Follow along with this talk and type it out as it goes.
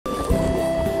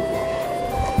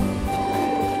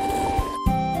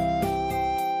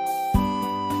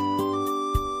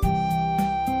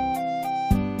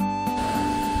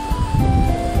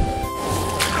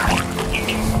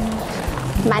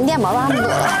慢点嘛，那么多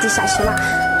了就下去了。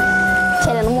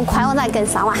现在那么快，我咋跟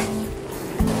上嘛？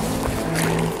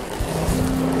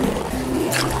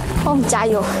我们加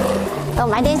油，要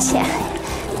卖点钱。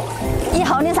以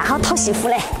后你咋好讨媳妇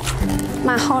嘞？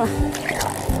蛮好了，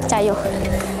加油！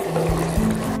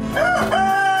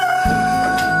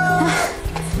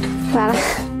完了，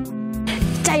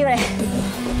加油嘞！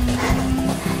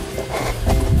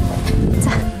走。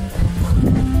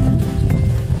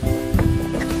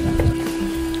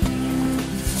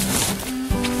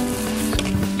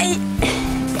哎。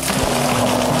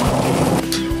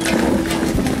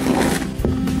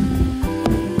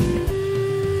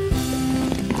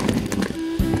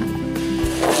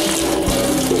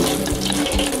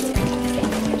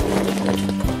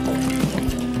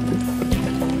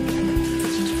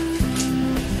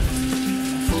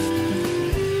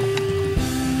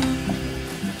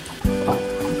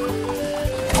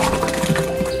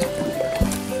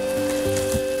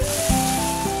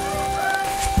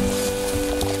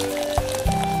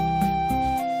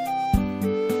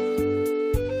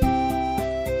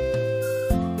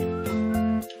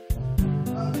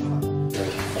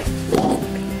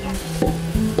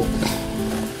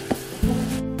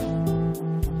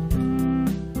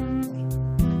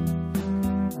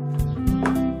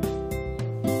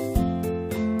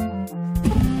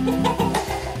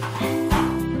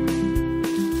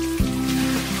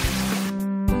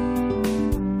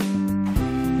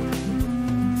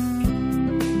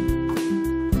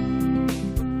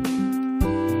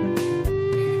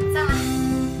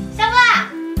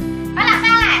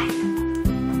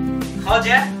好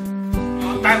姐，给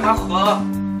我带块喝。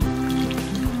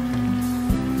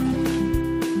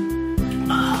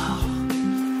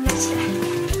起来。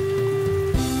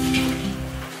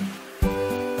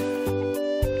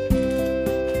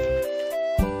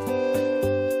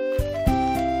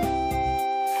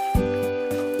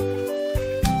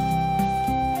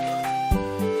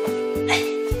来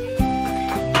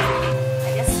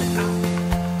点石膏，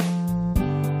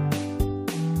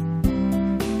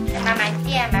慢慢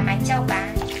点，慢慢搅拌。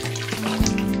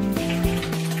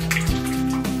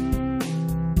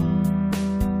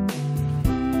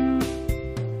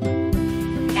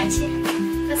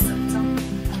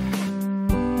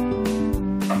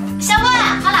 小文，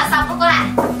好了，扫不过来。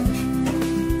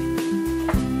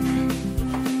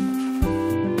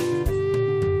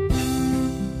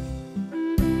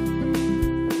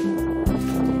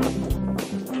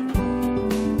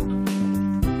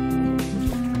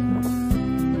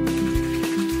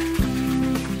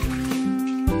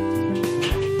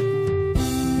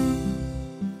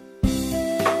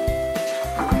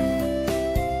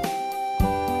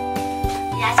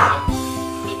牙签，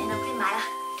明天都可以卖了。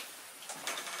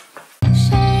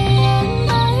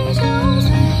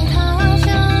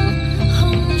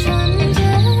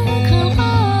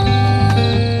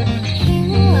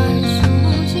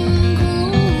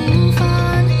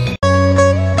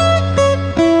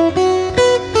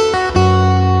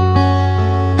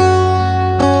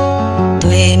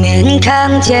 对面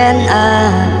看见俺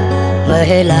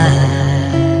回来，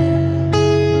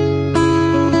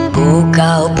不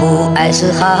高不矮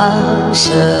是好身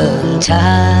材，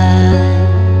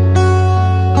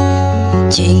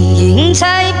金银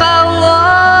财宝我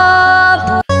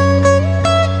不。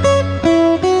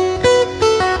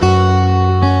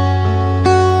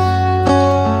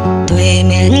对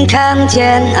面看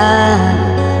见俺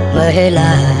回来。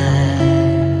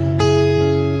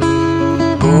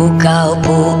 不高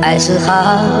不矮是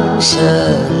好身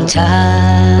材，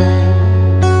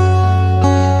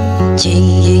金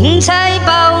银财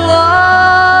宝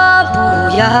我不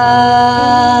要，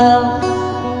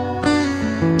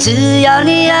只要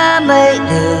你阿妹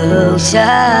留下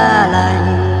来。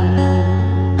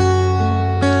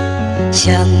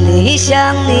想你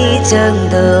想你真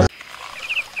的。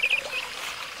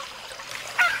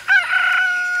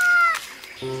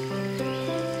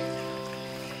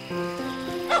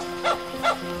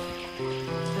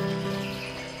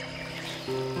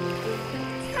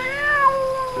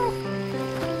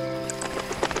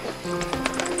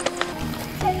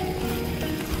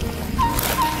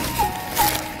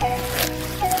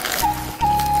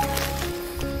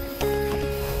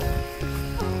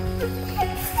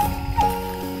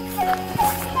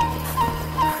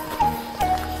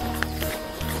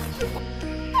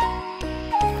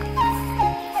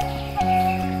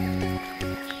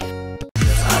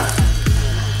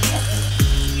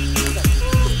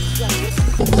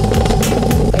 Thank you.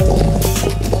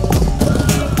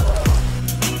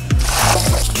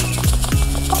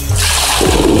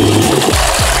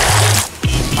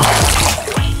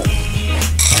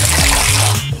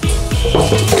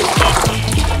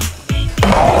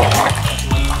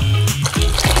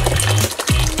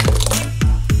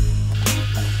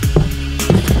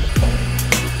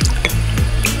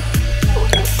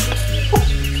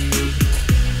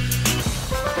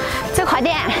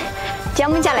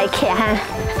 饭，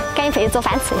赶紧回去做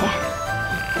饭吃去。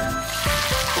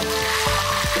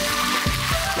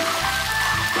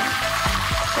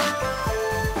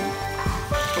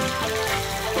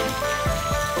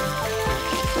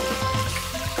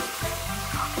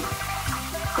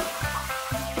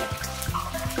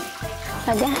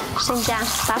来点生姜、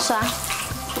大蒜、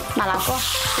麻辣锅、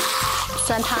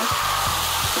酸汤。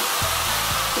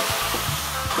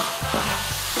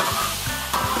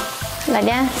 来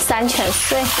点山泉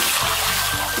水，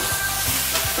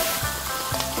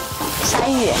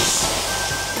山芋，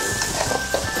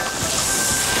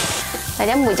来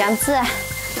点木姜子、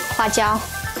花椒，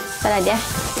再来点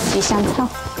鱼香草，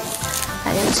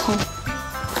来点葱，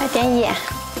来点盐、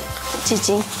鸡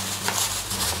精，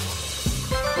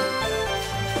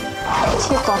起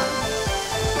锅。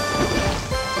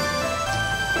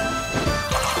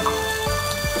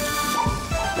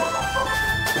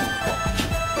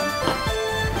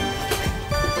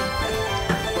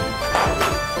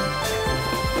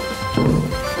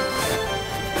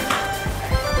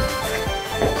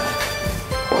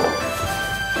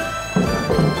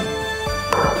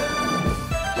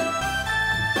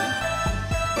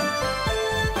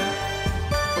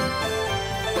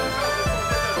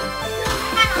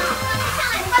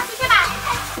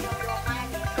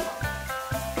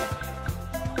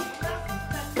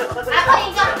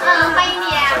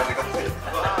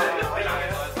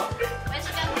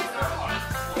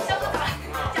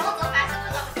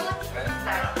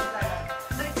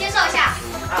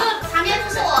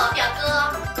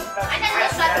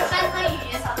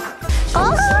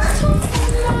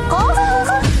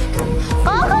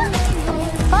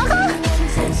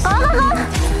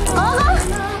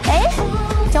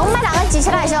 起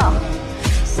来秀。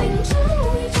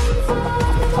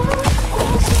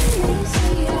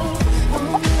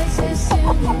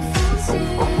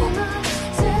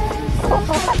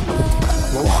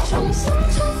哇，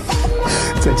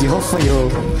这鸡好肥哟！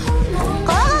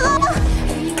哥，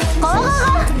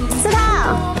石头，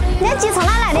你的鸡从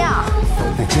哪来的啊？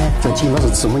哎姐，这鸡我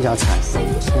是吃我们家菜，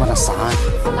我把它杀了。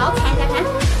那我看一下看，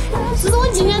这是我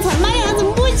今年才买的那只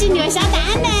母鸡留下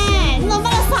蛋的，你怎么把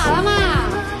它杀了嘛？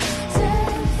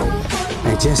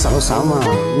 哎，姐杀都杀嘛，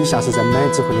你下次再买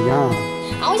只回来养。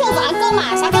啊，我想咋搞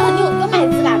嘛？啥搞成有买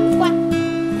子啦？不管。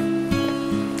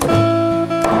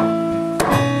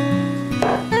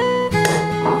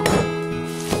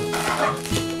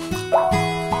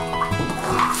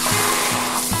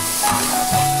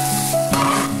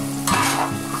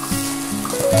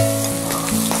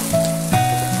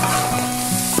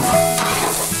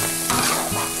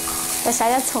再下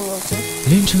点葱肉汁。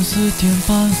凌晨4点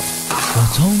半。 我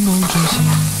从梦中醒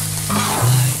来，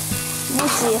母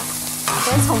鸡，跟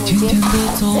从母鸡今天的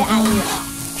早安，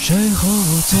谁和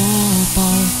我作伴？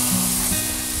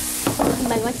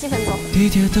慢我几分钟。地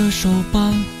铁的手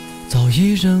板早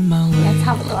已人满为也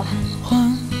差不多了。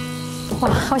哇，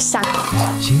好香！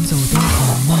行走的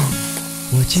好慢，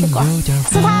我竟有点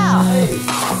石头，烦。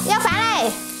要饭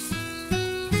嘞！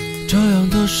这样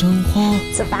的生活，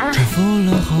吃饭了。重复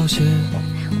了好些。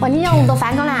哇，你有那么多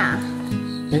饭狗啦？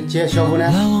 哎，姐，小姑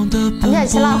呢？你要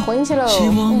起了，混去了，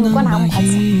管他们快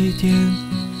吃。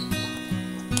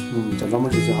这软馍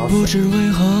就最好吃。不知为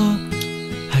何，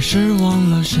还是忘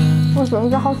了神。我说你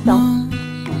这好香，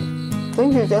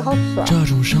真是最好吃。这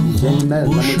种生活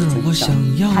不是我想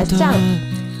要的。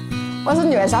我是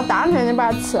虐杀蛋的，你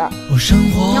把它吃了。我生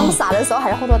活。我们杀的时候还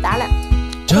有好多蛋呢。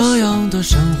这样的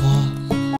生活